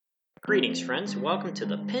Greetings, friends. Welcome to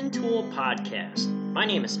the Pin Tool Podcast. My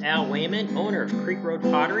name is Al Wayman, owner of Creek Road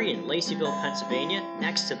Pottery in Laceyville, Pennsylvania,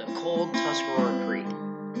 next to the cold Tuscarora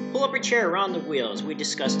Creek. Pull up a chair around the wheel as we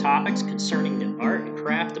discuss topics concerning the art and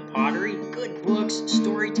craft of pottery, good books,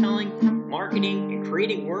 storytelling, marketing, and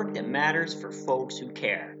creating work that matters for folks who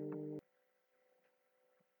care.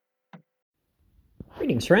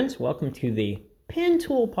 Greetings, friends. Welcome to the Pin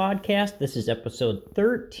Tool Podcast. This is episode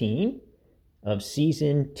 13 of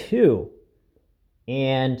season 2.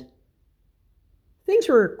 And things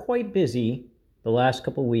were quite busy the last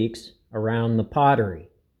couple weeks around the pottery.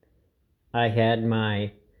 I had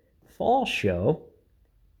my fall show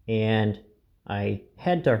and I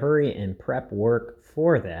had to hurry and prep work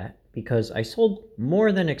for that because I sold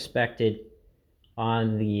more than expected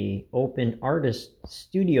on the Open Artist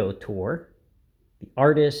Studio Tour, the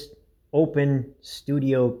Artist Open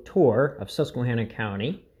Studio Tour of Susquehanna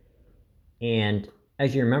County. And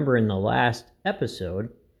as you remember in the last episode,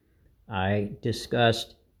 I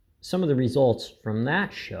discussed some of the results from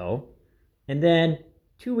that show. And then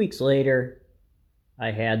 2 weeks later, I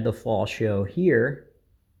had the fall show here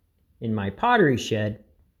in my pottery shed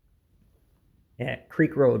at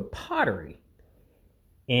Creek Road Pottery.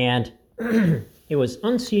 And it was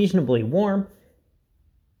unseasonably warm.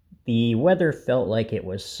 The weather felt like it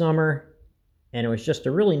was summer, and it was just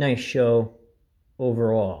a really nice show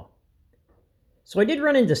overall. So I did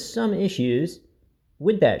run into some issues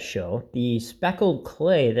with that show. The speckled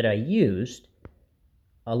clay that I used,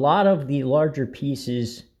 a lot of the larger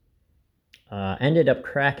pieces ended up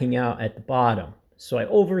cracking out at the bottom. So I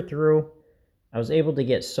overthrew. I was able to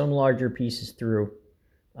get some larger pieces through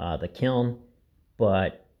the kiln,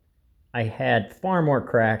 but I had far more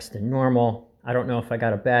cracks than normal. I don't know if I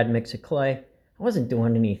got a bad mix of clay. I wasn't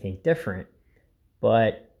doing anything different,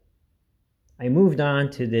 but I moved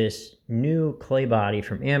on to this new clay body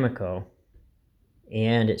from Amico,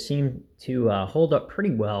 and it seemed to hold up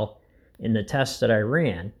pretty well in the tests that I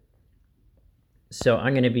ran. So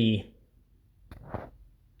I'm going to be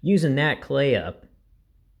using that clay up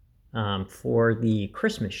for the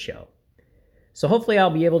Christmas show. So hopefully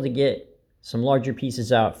I'll be able to get some larger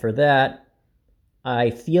pieces out for that.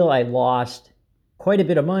 I feel I lost quite a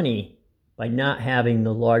bit of money by not having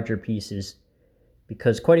the larger pieces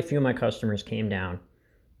because quite a few of my customers came down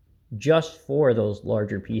just for those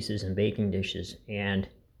larger pieces and baking dishes, and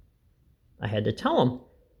I had to tell them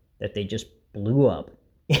that they just blew up.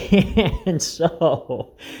 And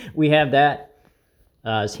so we have that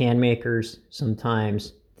as hand makers.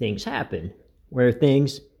 Sometimes things happen where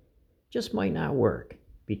things just might not work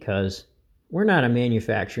because we're not a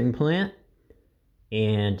manufacturing plant,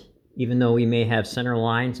 and even though we may have center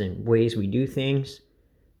lines and ways we do things,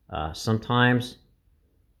 sometimes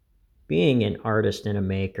being an artist and a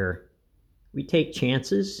maker, we take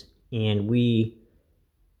chances and we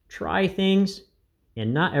try things,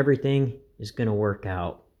 and not everything is going to work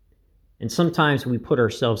out. And sometimes we put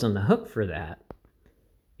ourselves on the hook for that,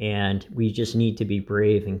 and we just need to be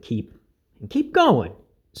brave and keep going.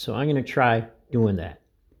 So I'm going to try doing that.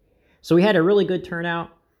 So we had a really good turnout.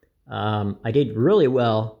 I did really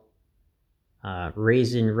well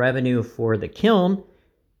raising revenue for the kiln,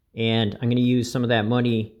 and I'm going to use some of that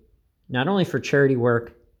money not only for charity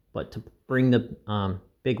work, but to bring the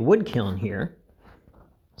big wood kiln here.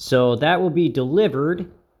 So that will be delivered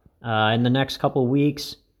in the next couple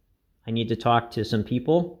weeks. I need to talk to some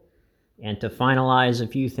people and to finalize a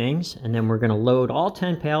few things, and then we're going to load all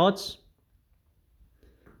 10 pallets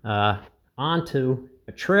onto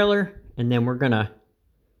a trailer, and then we're going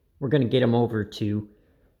to get them over to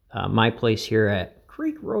my place here at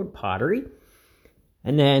Creek Road Pottery.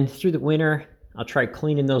 And then through the winter, I'll try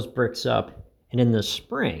cleaning those bricks up, and in the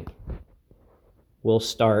spring, we'll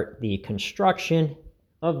start the construction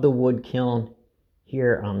of the wood kiln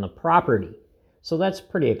here on the property. So that's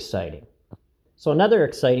pretty exciting. So another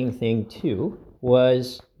exciting thing too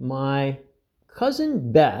was my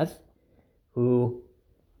cousin Beth, who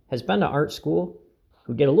has been to art school,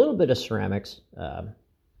 who did a little bit of ceramics,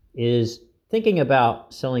 is thinking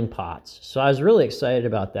about selling pots. So I was really excited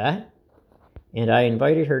about that. And I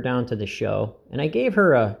invited her down to the show, and I gave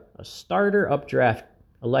her a starter updraft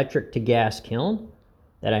electric to gas kiln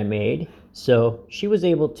that I made. So she was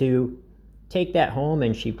able to take that home,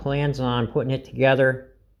 and she plans on putting it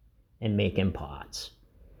together and making pots.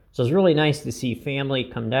 So it's really nice to see family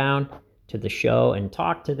come down to the show and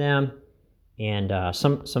talk to them, and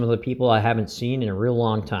some of the people I haven't seen in a real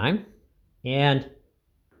long time, and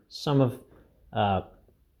some of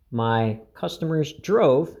my customers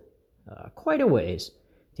drove quite a ways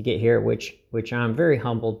to get here, which I'm very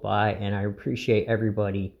humbled by, and I appreciate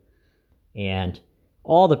everybody. And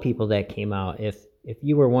all the people that came out. If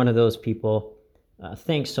you were one of those people,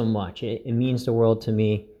 thanks so much. It means the world to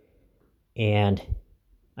me, and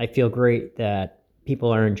I feel great that people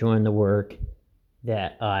are enjoying the work,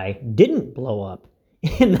 that I didn't blow up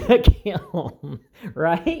in the kiln,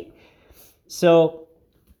 right? So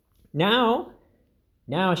now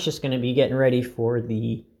it's just going to be getting ready for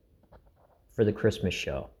the Christmas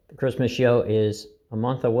show. The Christmas show is a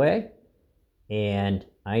month away, and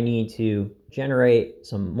I need to generate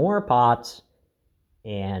some more pots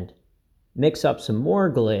and mix up some more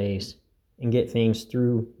glaze and get things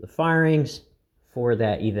through the firings for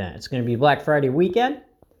that event. It's going to be Black Friday weekend,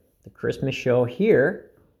 the Christmas show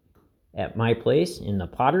here at my place in the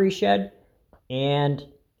Pottery Shed, and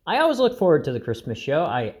I always look forward to the Christmas show.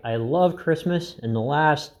 I love Christmas. In the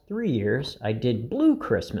last 3 years, I did Blue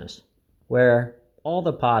Christmas, where all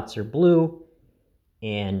the pots are blue,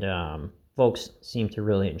 and folks seem to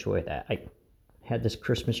really enjoy that. I had this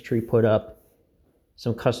Christmas tree put up.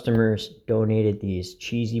 Some customers donated these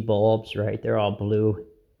cheesy bulbs, right? They're all blue.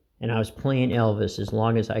 And I was playing Elvis as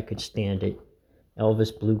long as I could stand it.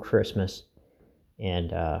 Elvis Blue Christmas.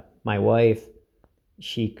 And my wife,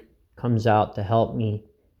 she comes out to help me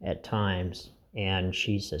at times. And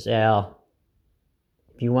she says, Al,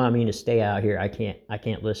 if you want me to stay out here, I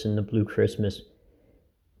can't listen to Blue Christmas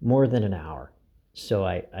more than an hour. So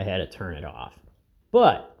I had to turn it off.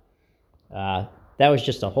 But that was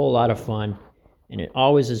just a whole lot of fun. And it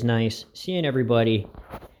always is nice seeing everybody.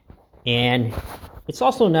 And it's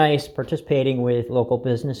also nice participating with local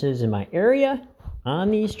businesses in my area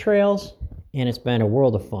on these trails. And it's been a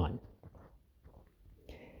world of fun.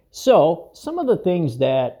 So some of the things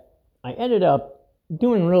that I ended up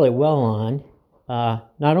doing really well on,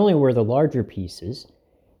 not only were the larger pieces,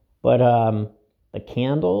 but the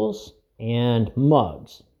candles and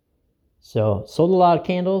mugs. So sold a lot of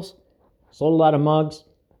candles, sold a lot of mugs.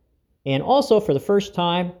 And also, for the first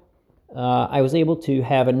time, I was able to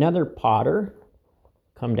have another potter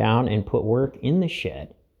come down and put work in the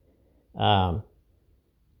shed. The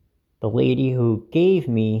lady who gave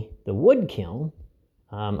me the wood kiln,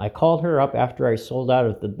 I called her up after I sold out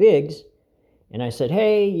of the bigs, and I said,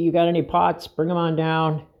 hey, you got any pots? Bring them on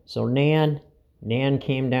down. So Nan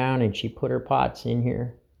came down, and she put her pots in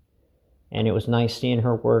here. And it was nice seeing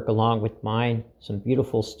her work along with mine. Some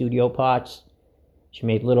beautiful studio pots. She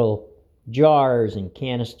made little jars and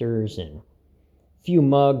canisters and a few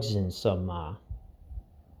mugs and some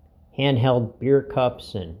handheld beer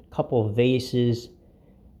cups and a couple of vases.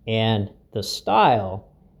 And the style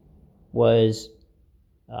was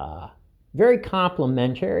very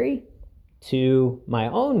complimentary to my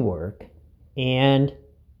own work, and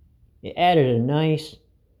it added a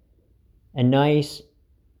nice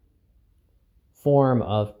form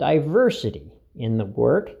of diversity in the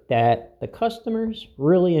work that the customers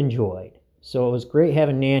really enjoyed. So it was great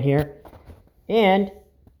having Nan here. And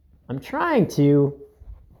I'm trying to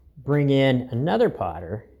bring in another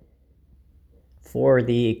potter for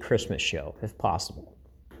the Christmas show, if possible.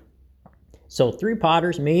 So 3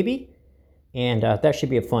 potters maybe, and that should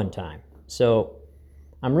be a fun time. So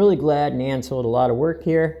I'm really glad Nan sold a lot of work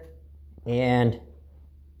here, and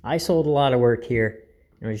I sold a lot of work here.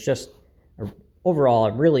 It was just overall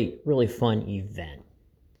a really, really fun event.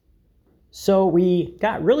 So we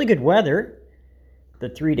got really good weather the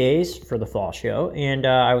 3 days for the fall show, and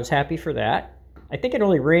I was happy for that. I think it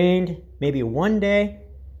only rained maybe one day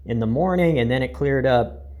in the morning, and then it cleared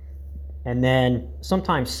up. And then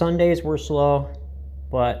sometimes Sundays were slow,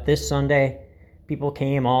 but this Sunday people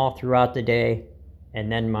came all throughout the day.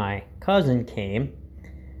 And then my cousin came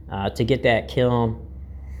to get that kiln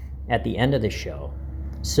at the end of the show.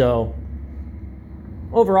 So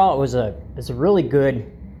overall, it was a really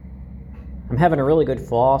good. I'm having a really good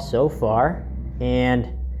fall so far,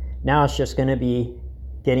 and now it's just going to be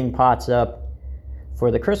getting pots up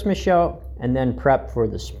for the Christmas show and then prep for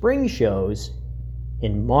the spring shows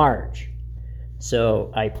in March.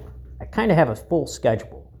 So I kind of have a full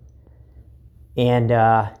schedule, and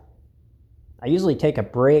I usually take a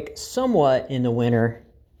break somewhat in the winter,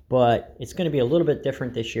 but it's going to be a little bit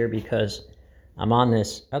different this year because I'm on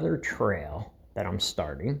this other trail that I'm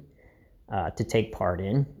starting to take part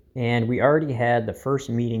in, and we already had the first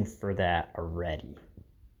meeting for that already.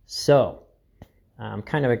 So I'm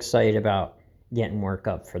kind of excited about getting work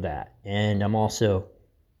up for that, and I'm also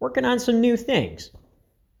working on some new things.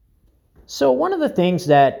 So one of the things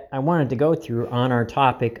that I wanted to go through on our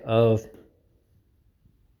topic of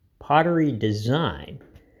pottery designing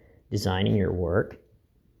your work,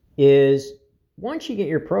 is once you get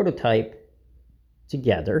your prototype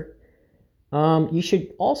together, you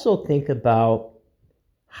should also think about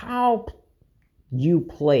how you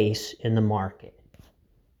place in the market.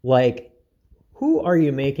 Like, who are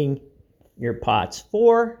you making your pots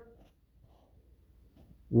for?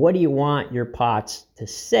 What do you want your pots to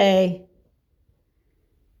say?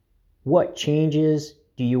 What changes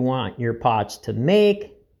do you want your pots to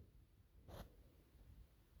make?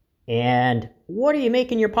 And what are you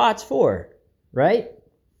making your pots for, right?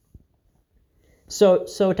 So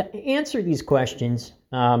to answer these questions,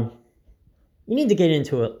 you need to get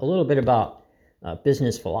into a little bit about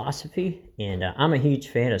business philosophy. And I'm a huge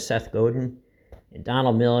fan of Seth Godin and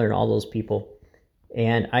Donald Miller and all those people.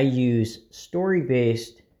 And I use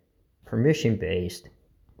story-based, permission-based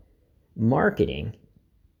marketing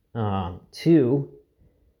to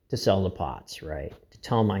sell the pots, right? To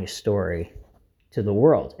tell my story to the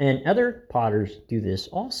world. And other potters do this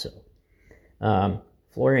also.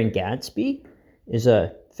 Florian Gadsby is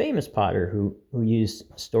a famous potter who used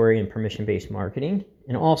story and permission-based marketing,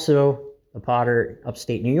 and also a potter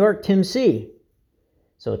upstate New York, Tim C.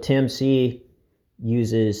 So Tim C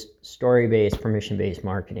uses story-based, permission-based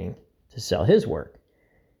marketing to sell his work.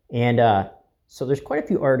 And so there's quite a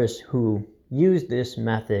few artists who use this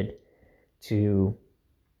method to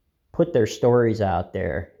put their stories out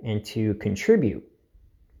there and to contribute.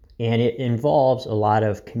 And it involves a lot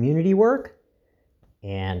of community work,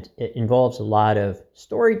 and it involves a lot of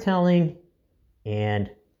storytelling and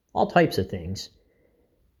all types of things.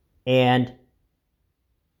 And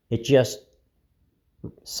it just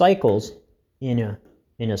cycles in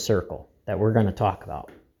a circle that we're going to talk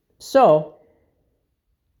about. So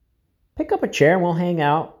pick up a chair and we'll hang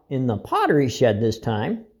out in the pottery shed this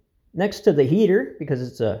time, next to the heater, because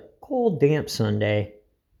it's a cold, damp Sunday.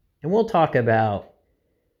 And we'll talk about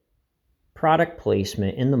product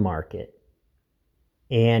placement in the market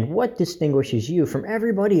and what distinguishes you from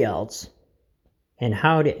everybody else, and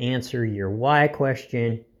how to answer your why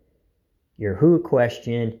question, your who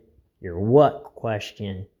question, your what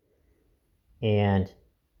question, and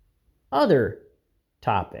other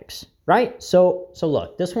topics, right? So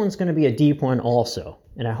look, this one's going to be a deep one also,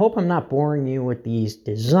 and I hope I'm not boring you with these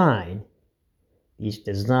design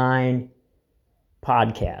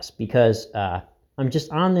podcasts, because I'm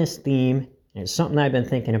just on this theme, and it's something I've been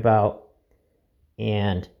thinking about.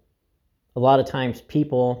 And a lot of times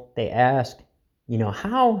people, they ask,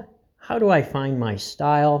 how do I find my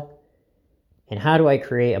style, and how do I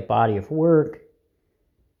create a body of work?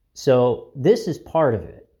 So this is part of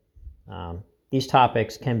it. These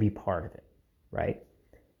topics can be part of it, right?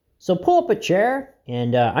 So pull up a chair,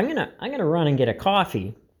 and I'm gonna run and get a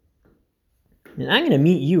coffee, and I'm gonna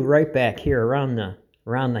meet you right back here around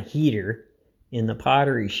the heater in the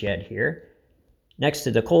pottery shed here, next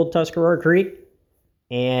to the cold Tuscarora Creek,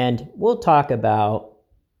 and we'll talk about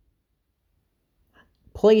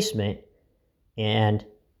placement and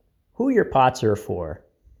who your pots are for,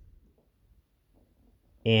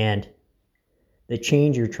 and the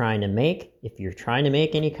change you're trying to make, if you're trying to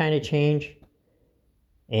make any kind of change,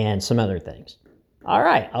 and some other things. All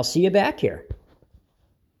right, I'll see you back here.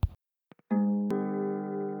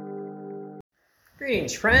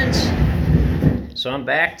 Greetings, friends. So I'm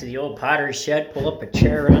back to the old pottery shed. Pull up a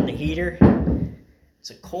chair on the heater. It's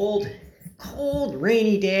a cold,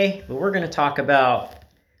 rainy day, but we're going to talk about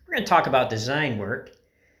design work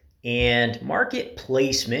and market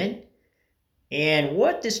placement, and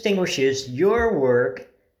what distinguishes your work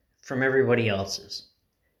from everybody else's.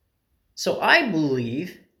 So I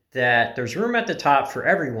believe that there's room at the top for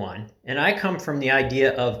everyone, and I come from the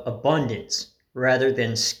idea of abundance rather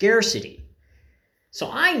than scarcity. So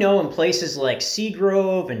I know in places like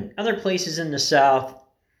Seagrove and other places in the South,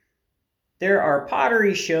 there are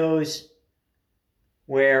pottery shows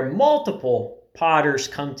where multiple potters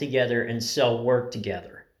come together and sell work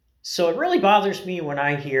together. So it really bothers me when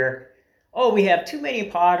I hear, oh, we have too many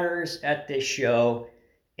potters at this show,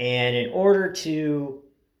 and in order to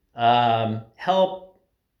help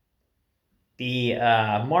the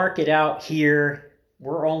market out here,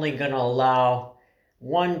 we're only going to allow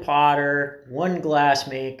one potter, one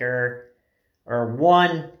glassmaker, or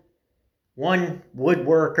one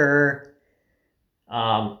woodworker.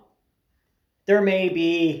 There may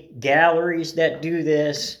be galleries that do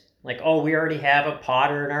this, like, oh, we already have a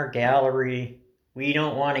potter in our gallery, we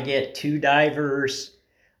don't want to get too diverse.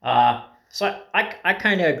 So I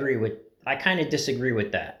kind of disagree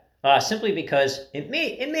with that, simply because it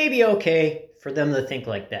may be okay for them to think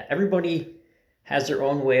like that. Everybody has their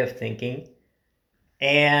own way of thinking,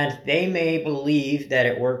 and they may believe that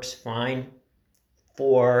it works fine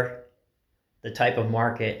for the type of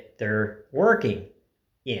market they're working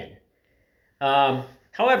in.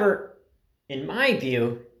 However, in my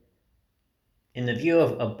view, in the view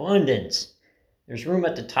of abundance, There's room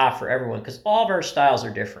at the top for everyone because all of our styles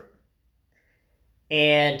are different.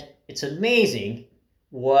 And it's amazing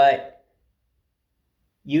what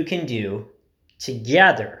you can do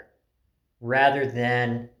together rather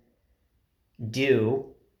than do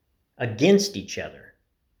against each other,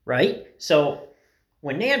 right? So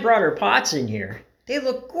when Nan brought her pots in here, they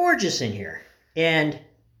look gorgeous in here. And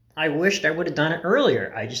I wished I would have done it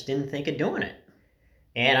earlier. I just didn't think of doing it.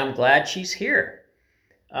 And I'm glad she's here.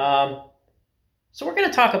 So we're going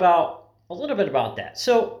to talk about a little bit about that.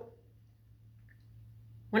 So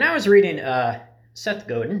when I was reading Seth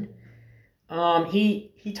Godin,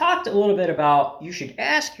 he talked a little bit about you should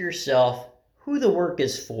ask yourself who the work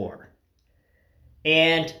is for.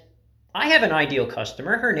 And I have an ideal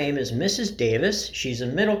customer. Her name is Mrs. Davis. She's a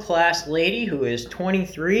middle-class lady who is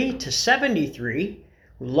 23 to 73,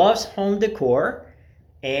 who loves home decor,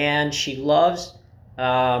 and she loves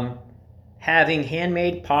having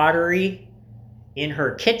handmade pottery in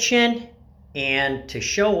her kitchen and to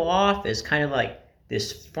show off as kind of like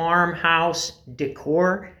this farmhouse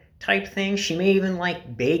decor type thing. She may even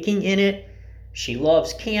like baking in it. She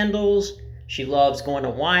loves candles. She loves going to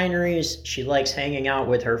wineries. She likes hanging out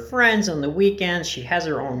with her friends on the weekends. She has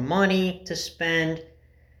her own money to spend.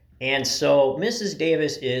 And so Mrs.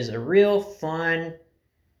 Davis is a real fun,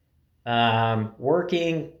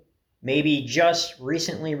 working, maybe just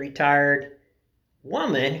recently retired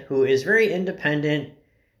woman who is very independent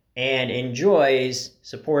and enjoys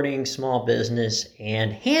supporting small business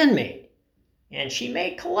and handmade. And she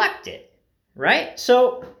may collect it, right?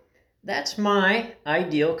 So that's my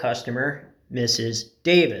ideal customer, Mrs.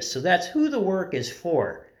 Davis. So that's who the work is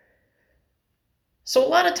for. So a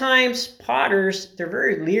lot of times potters, they're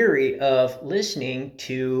very leery of listening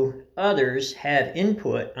to others have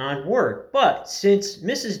input on work. But since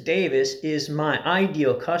Mrs. Davis is my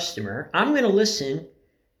ideal customer, I'm going to listen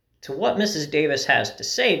to what Mrs. Davis has to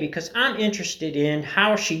say because I'm interested in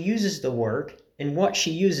how she uses the work and what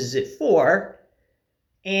she uses it for.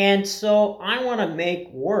 And so I want to make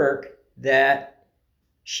work that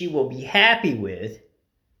she will be happy with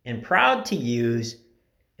and proud to use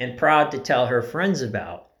and proud to tell her friends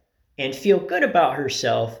about and feel good about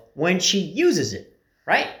herself when she uses it,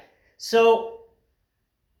 right? So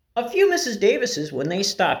a few Mrs. Davises, when they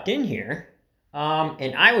stopped in here,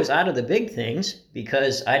 and I was out of the big things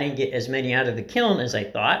because I didn't get as many out of the kiln as I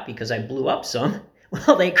thought because I blew up some,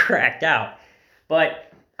 well, they cracked out.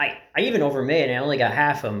 But I even overmade and I only got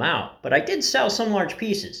half of them out. But I did sell some large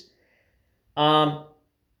pieces.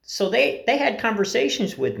 So they had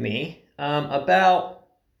conversations with me about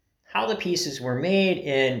how the pieces were made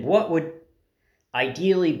and what would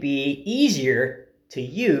ideally be easier to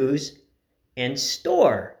use and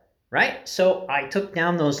store, right? So I took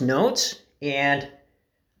down those notes and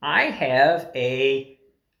I have a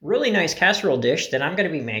really nice casserole dish that I'm going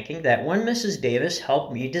to be making that one Mrs. Davis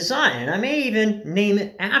helped me design. And I may even name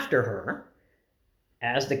it after her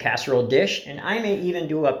as the casserole dish. And I may even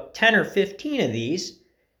do up 10 or 15 of these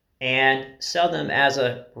and sell them as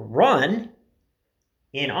a run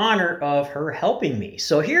in honor of her helping me.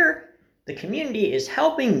 So here, the community is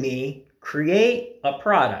helping me create a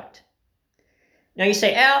product. Now you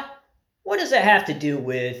say, Al, what does that have to do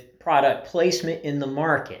with product placement in the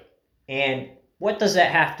market? And what does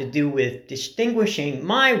that have to do with distinguishing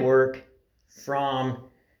my work from,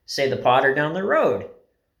 say, the potter down the road?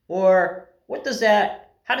 Or how does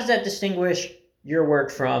that distinguish your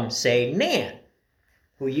work from, say, Nan,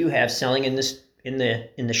 who you have selling in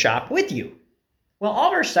the shop with you? Well, all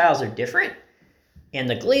of our styles are different, and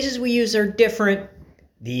the glazes we use are different,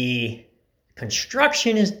 the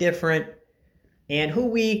construction is different, and who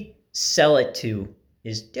we sell it to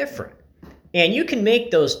is different. And you can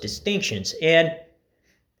make those distinctions, and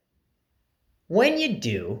when you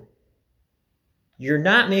do, you're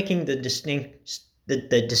not making the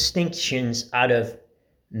distinctions out of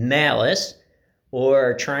malice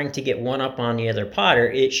or trying to get one up on the other potter.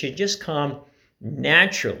 It should just come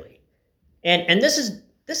naturally. And this is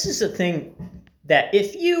the thing that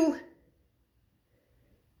if you're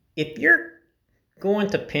going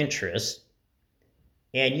to Pinterest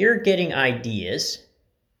and you're getting ideas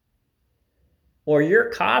or you're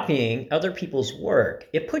copying other people's work,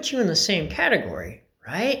 it puts you in the same category,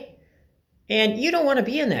 right? And you don't want to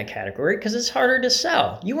be in that category because it's harder to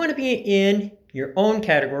sell. You want to be in your own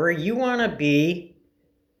category. You want to be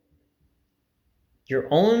your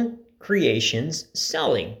own creations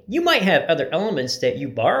selling. You might have other elements that you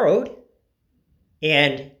borrowed,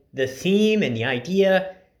 and the theme and the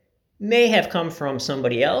idea may have come from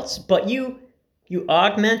somebody else, but you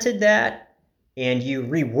augmented that, and you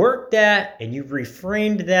reworked that, and you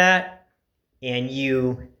reframed that, and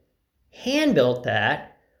you hand built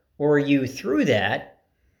that, or you threw that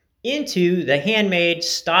into the handmade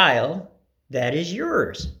style that is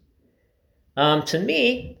yours. To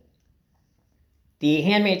me, the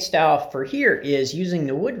handmade style for here is using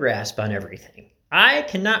the wood rasp on everything. I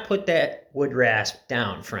cannot put that wood rasp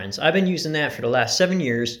down, friends. I've been using that for the last 7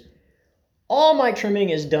 years. All my trimming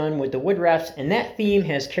is done with the wood rasp, and that theme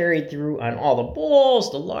has carried through on all the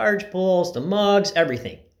bowls, the large bowls, the mugs,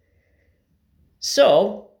 everything.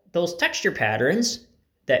 So those texture patterns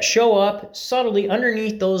that show up subtly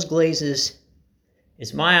underneath those glazes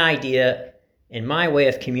is my idea and my way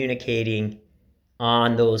of communicating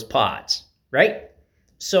on those pots, right?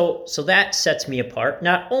 So that sets me apart,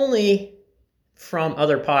 not only from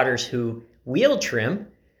other potters who wheel trim,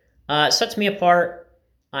 sets me apart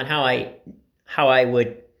on how I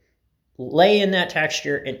would lay in that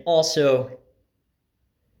texture, and also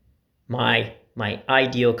my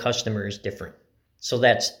ideal customer is different. So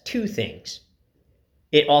that's two things.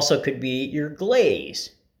 It also could be your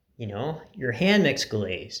glaze, your hand mix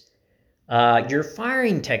glaze, your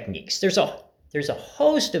firing techniques. There's a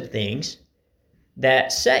host of things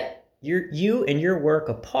that set you and your work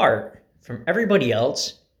apart from everybody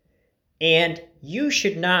else, and you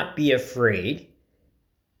should not be afraid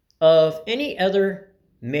of any other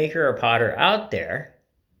maker or potter out there,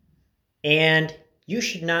 and you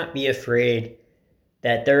should not be afraid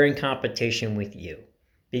that they're in competition with you,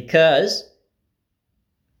 because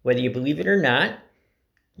whether you believe it or not,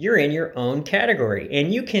 you're in your own category,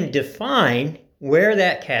 and you can define where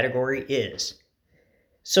that category is.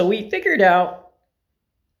 So I figured out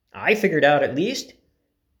at least,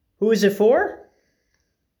 who is it for?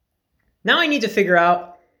 Now I need to figure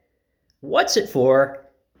out what's it for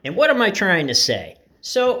and what am I trying to say.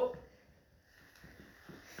 So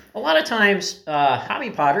a lot of times,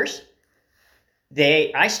 hobby potters,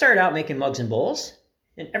 I start out making mugs and bowls,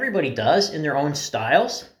 and everybody does in their own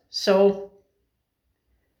styles. So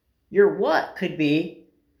your what could be,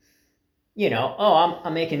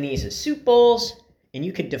 I'm making these as soup bowls, and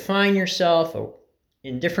you could define yourself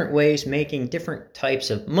in different ways, making different types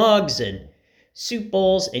of mugs and soup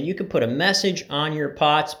bowls, and you could put a message on your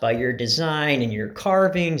pots by your design and your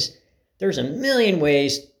carvings. There's a million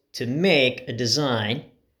ways to make a design,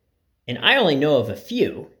 and I only know of a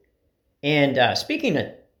few. And speaking of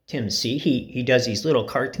Tim C., he does these little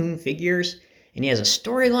cartoon figures, and he has a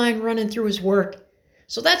storyline running through his work.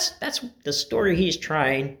 So that's the story he's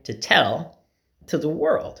trying to tell to the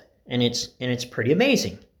world, and it's pretty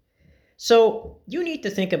amazing. So you need to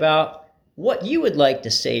think about what you would like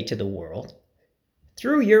to say to the world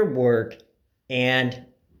through your work, and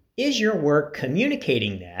is your work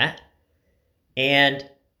communicating that? And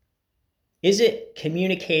is it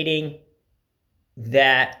communicating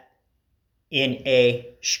that in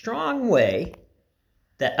a strong way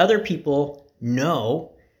that other people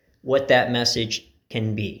know what that message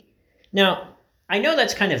can be? Now, I know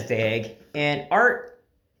that's kind of vague, and art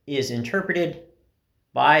is interpreted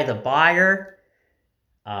by the buyer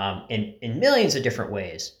in millions of different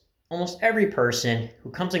ways. Almost every person who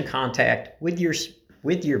comes in contact with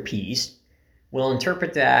your piece will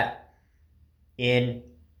interpret that in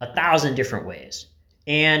 1,000 different ways.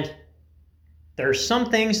 And there's some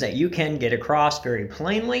things that you can get across very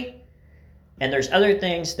plainly, and there's other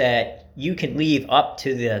things that you can leave up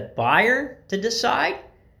to the buyer to decide,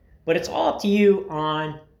 but it's all up to you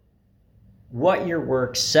on what your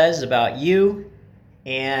work says about you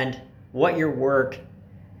and what your work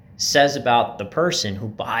says about the person who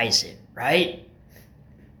buys it, right?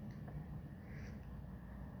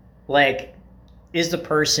 Like, is the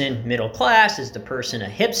person middle class? Is the person a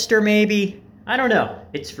hipster maybe? I don't know.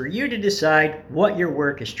 It's for you to decide what your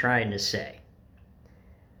work is trying to say.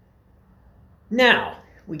 Now,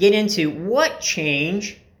 we get into what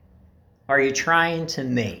change are you trying to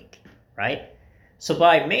make, right? So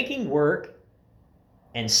by making work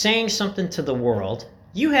and saying something to the world,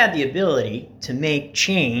 you have the ability to make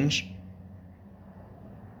change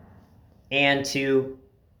and to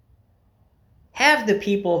have the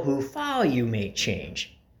people who follow you make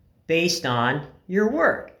change based on your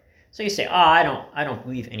work. So you say, I don't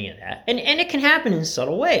believe any of that. And it can happen in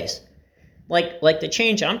subtle ways. Like the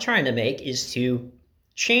change I'm trying to make is to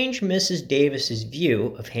change Mrs. Davis's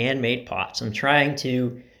view of handmade pots. I'm trying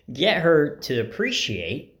to get her to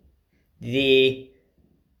appreciate the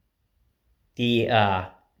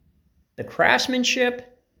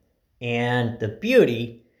craftsmanship and the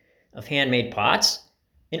beauty of handmade pots,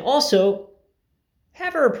 and also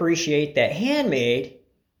have her appreciate that handmade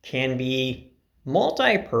can be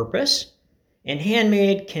multi-purpose and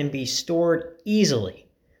handmade can be stored easily.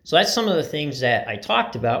 So that's some of the things that I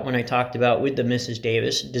talked about when I talked about with the Mrs.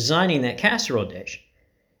 Davis designing that casserole dish.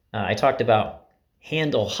 I talked about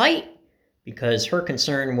handle height because her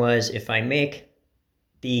concern was if I make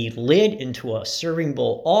the lid into a serving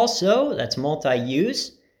bowl also, that's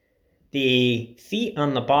multi-use, the feet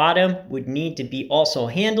on the bottom would need to be also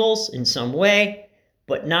handles in some way,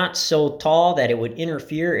 but not so tall that it would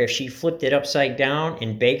interfere if she flipped it upside down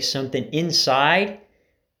and baked something inside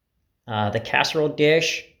the casserole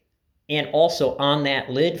dish, and also on that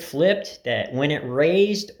lid flipped, that when it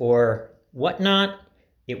raised or whatnot,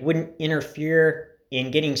 it wouldn't interfere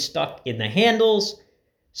in getting stuck in the handles.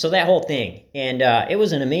 So that whole thing. And it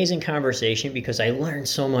was an amazing conversation because I learned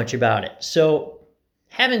so much about it. So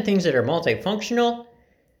having things that are multifunctional,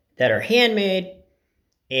 that are handmade,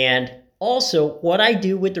 and also what I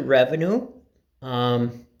do with the revenue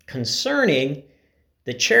concerning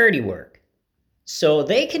the charity work. So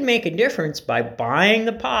they can make a difference by buying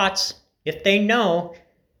the pots if they know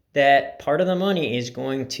that part of the money is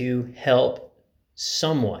going to help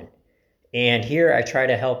someone. And here I try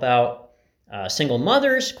to help out single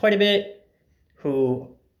mothers quite a bit who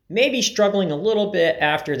may be struggling a little bit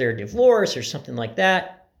after their divorce or something like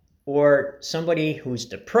that, or somebody who's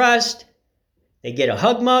depressed. They get a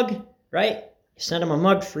hug mug, right? Send them a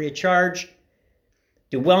mug free of charge.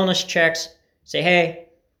 Do wellness checks. Say, hey,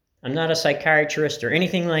 I'm not a psychiatrist or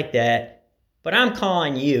anything like that, but I'm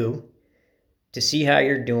calling you to see how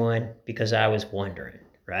you're doing because I was wondering,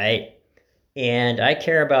 right? And I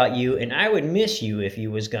care about you, and I would miss you if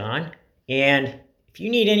you was gone. And if you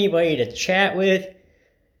need anybody to chat with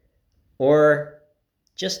or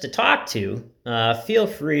just to talk to, feel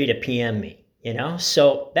free to PM me,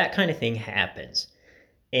 So that kind of thing happens.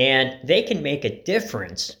 And they can make a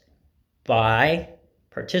difference by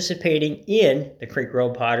participating in the Creek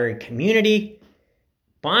Road Pottery community,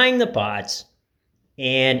 buying the pots,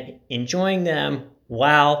 and enjoying them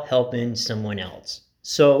while helping someone else.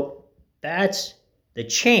 So that's the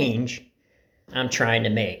change I'm trying to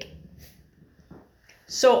make.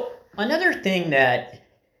 So another thing that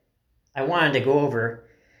I wanted to go over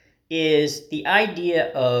is the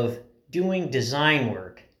idea of doing design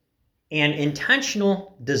work and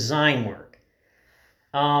intentional design work.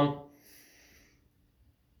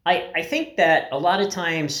 I think that a lot of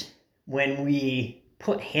times when we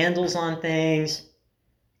put handles on things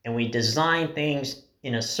and we design things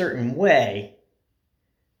in a certain way,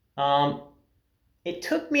 it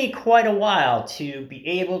took me quite a while to be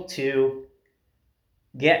able to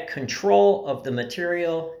get control of the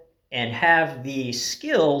material and have the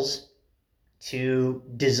skills to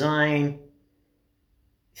design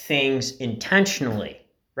things intentionally,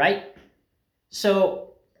 right?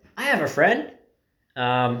 So I have a friend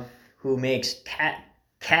who makes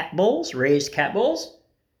cat bowls, raised cat bowls,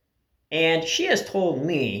 and she has told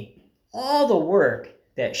me all the work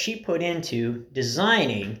that she put into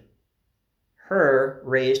designing her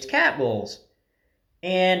raised cat bowls.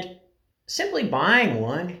 And simply buying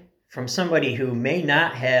one from somebody who may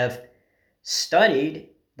not have studied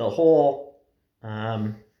the whole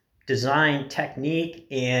design technique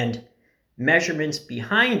and measurements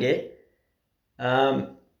behind it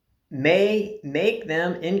may make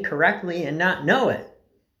them incorrectly and not know it.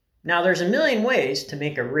 Now, there's a million ways to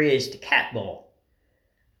make a raised cat bowl.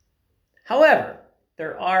 However,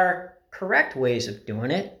 there are correct ways of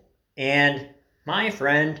doing it, and my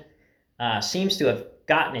friend seems to have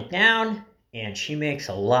gotten it down, and she makes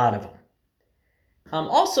a lot of them.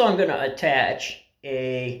 Also, I'm going to attach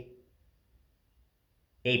a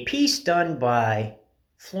piece done by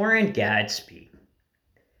Florian Gadsby,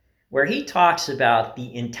 where he talks about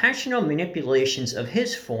the intentional manipulations of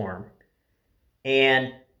his form,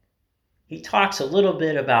 and he talks a little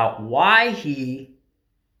bit about why he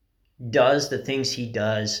does the things he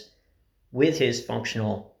does with his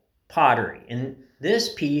functional pottery. In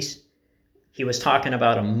this piece, he was talking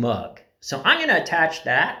about a mug. So I'm going to attach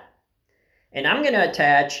that, and I'm going to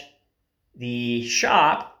attach the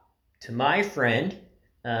shop to my friend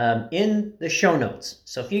in the show notes.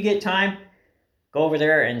 So if you get time, go over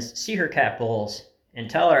there and see her cat bowls and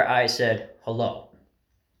tell her I said hello.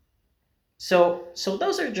 So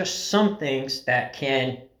those are just some things that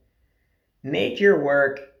can make your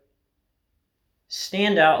work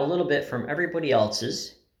stand out a little bit from everybody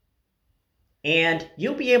else's, and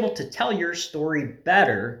you'll be able to tell your story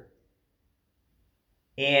better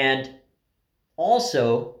and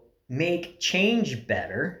also make change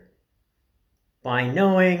better by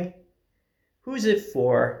knowing who's it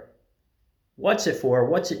for, what's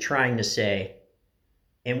it trying to say,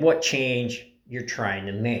 and what change you're trying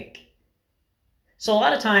to make. So a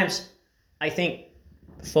lot of times I think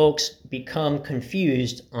folks become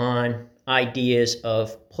confused on ideas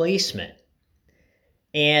of placement.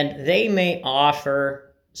 And they may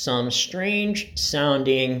offer some strange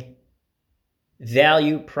sounding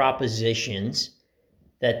value propositions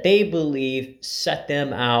that they believe set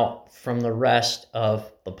them out from the rest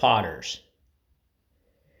of the potters.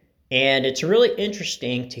 And it's really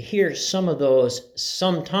interesting to hear some of those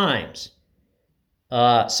sometimes.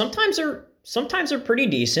 Sometimes they're pretty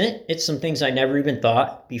decent. It's some things I never even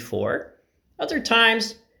thought before. Other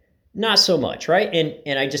times, not so much, right?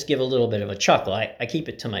 And I just give a little bit of a chuckle. I keep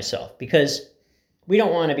it to myself because we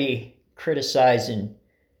don't want to be criticizing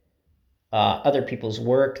other people's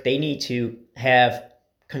work. They need to have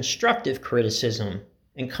constructive criticism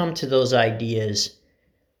and come to those ideas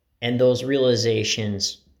and those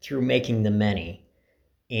realizations through making the many.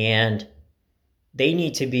 And they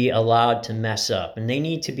need to be allowed to mess up, and they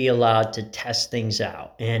need to be allowed to test things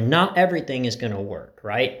out. And not everything is going to work,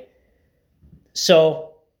 right?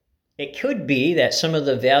 So it could be that some of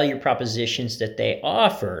the value propositions that they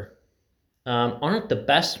offer aren't the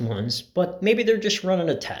best ones, but maybe they're just running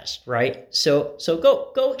a test, right? So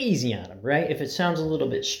go easy on them, right? If it sounds a little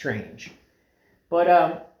bit strange.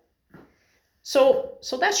 But so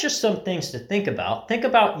that's just some things to think about. Think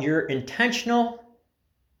about your intentional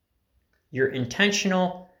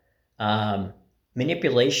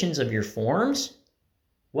manipulations of your forms,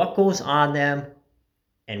 what goes on them,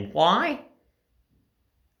 and why,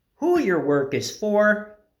 who your work is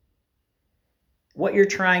for, what you're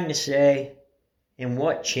trying to say, and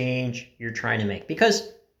what change you're trying to make.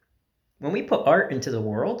 Because when we put art into the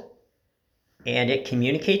world and it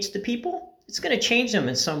communicates to people, it's going to change them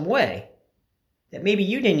in some way that maybe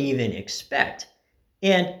you didn't even expect.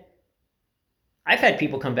 And I've had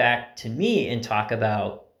people come back to me and talk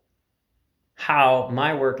about how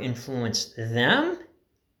my work influenced them,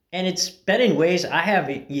 and it's been in ways I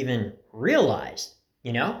haven't even realized,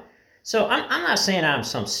 you know? So I'm not saying I'm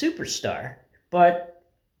some superstar, but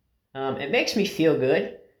it makes me feel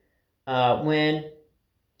good when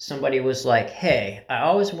somebody was like, hey, I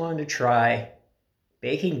always wanted to try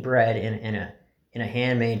baking bread in a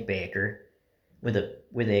handmade baker with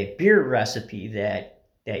a beer recipe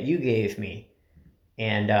that you gave me.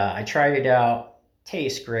 And I tried it out,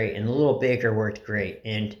 tastes great, and the little baker worked great,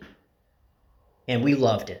 and we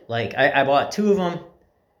loved it. Like I bought 2 of them,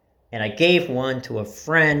 and I gave one to a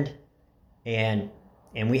friend, and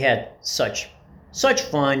we had such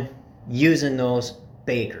fun using those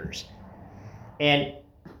bakers. And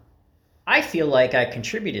I feel like I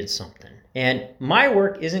contributed something. And my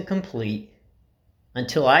work isn't complete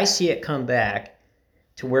until I see it come back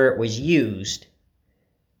to where it was used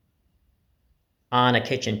on a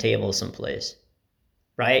kitchen table someplace,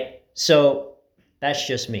 right? So that's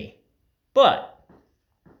just me. But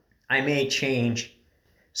I may change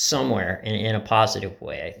somewhere in a positive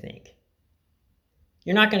way, I think.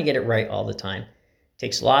 You're not going to get it right all the time. It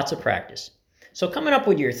takes lots of practice. So coming up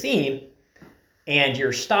with your theme and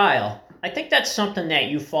your style, I think that's something that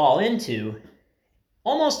you fall into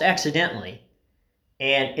almost accidentally.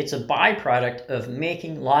 And it's a byproduct of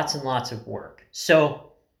making lots and lots of work.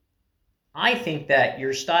 So I think that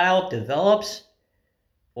your style develops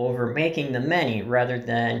over making the many rather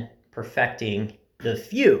than perfecting the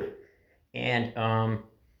few. And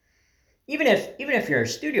even if you're a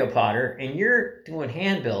studio potter and you're doing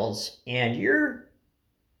hand builds and you're,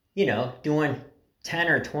 doing 10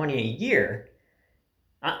 or 20 a year,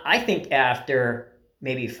 I think after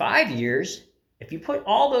maybe 5 years, if you put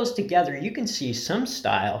all those together, you can see some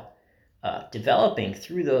style developing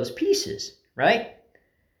through those pieces, right?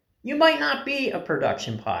 You might not be a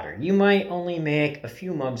production potter. You might only make a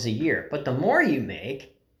few mugs a year. But the more you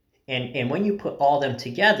make, and when you put all them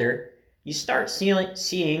together, you start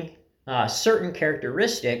seeing certain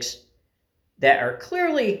characteristics that are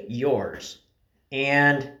clearly yours.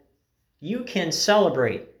 And you can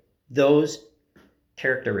celebrate those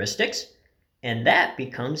characteristics, and that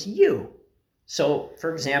becomes you. So,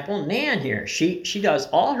 for example, Nan here, she does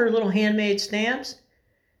all her little handmade stamps,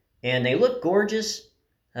 and they look gorgeous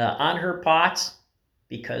on her pots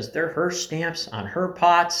because they're her stamps on her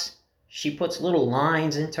pots. She puts little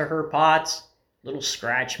lines into her pots, little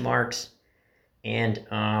scratch marks, and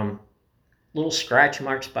little scratch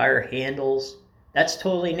marks by her handles. That's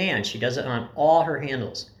totally Nan. She does it on all her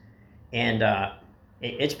handles. And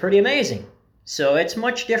it's pretty amazing. So it's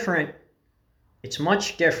much different. It's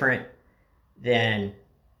much different than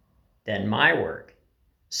my work.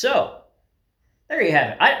 So there you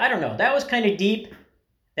have it. I don't know. That was kind of deep.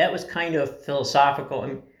 That was kind of philosophical.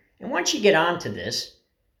 And once you get onto this,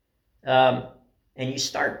 and you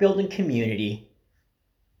start building community,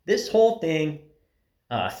 this whole thing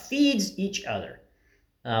feeds each other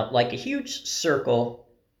like a huge circle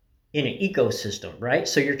in an ecosystem, right?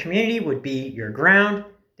 So your community would be your ground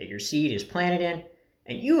that your seed is planted in,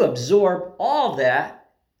 and you absorb all that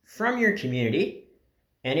from your community,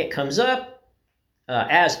 and it comes up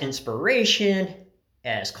as inspiration,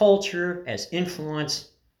 as culture, as influence,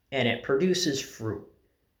 and it produces fruit.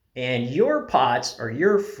 And your pots are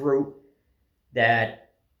your fruit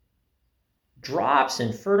that drops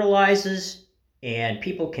and fertilizes, and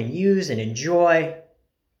people can use and enjoy,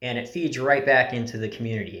 and it feeds right back into the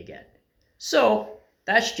community again. So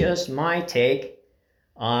that's just my take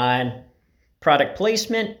on product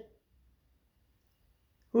placement.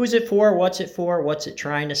 Who's it for? What's it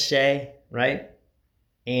trying to say, right?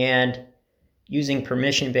 And using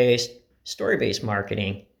permission-based, story-based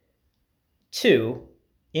marketing to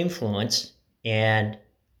influence and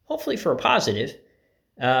hopefully for a positive,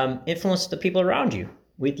 influence the people around you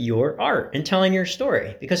with your art and telling your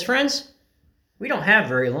story. Because friends, we don't have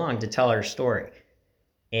very long to tell our story.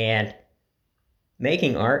 And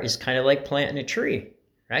making art is kind of like planting a tree,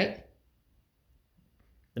 right?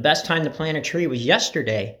 The best time to plant a tree was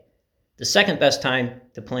yesterday. The second best time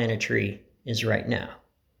to plant a tree is right now.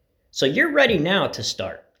 So you're ready now to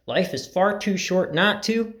start. Life is far too short not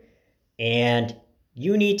to, and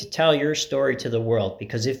you need to tell your story to the world,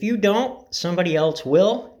 because if you don't, somebody else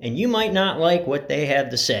will, and you might not like what they have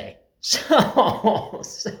to say.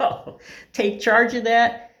 So take charge of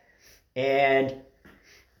that, and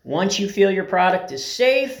once you feel your product is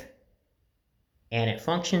safe and it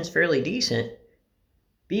functions fairly decent,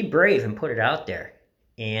 be brave and put it out there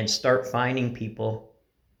and start finding people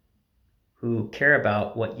who care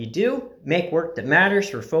about what you do. Make work that matters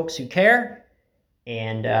for folks who care,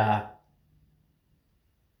 and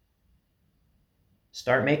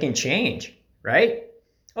start making change, right?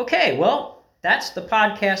 Okay, well, that's the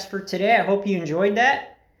podcast for today. I hope you enjoyed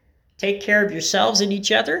that. Take care of yourselves and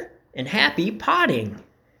each other, and happy potting.